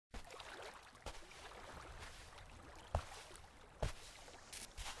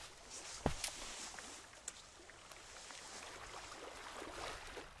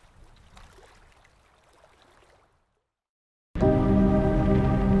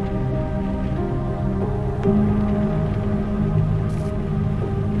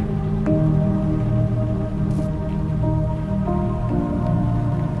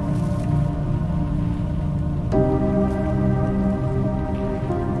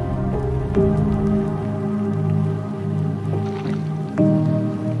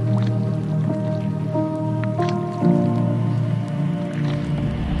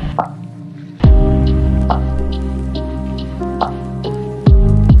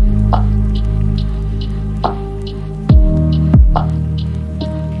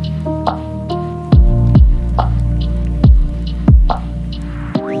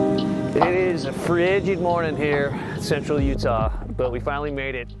Frigid morning here in central Utah, but we finally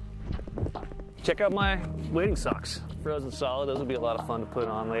made it. Check out my wading socks, frozen solid. Those will be a lot of fun to put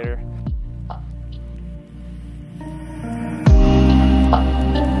on later.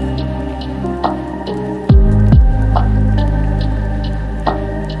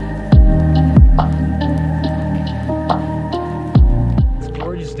 It's a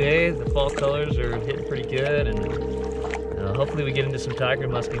gorgeous day. The fall colors are hitting pretty good, and hopefully we get into some tiger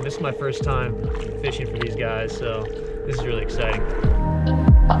muskie. This is my first time fishing for these guys, so this is really exciting.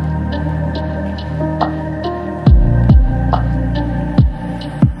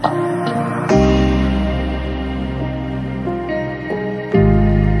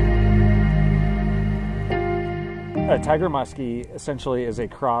 A tiger muskie essentially is a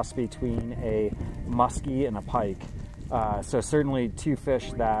cross between a muskie and a pike. So certainly two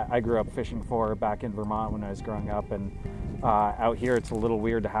fish that I grew up fishing for back in Vermont when I was growing up, and out here it's a little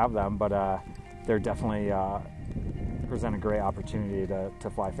weird to have them, but they're definitely present a great opportunity to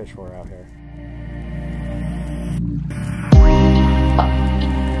fly fish for out here.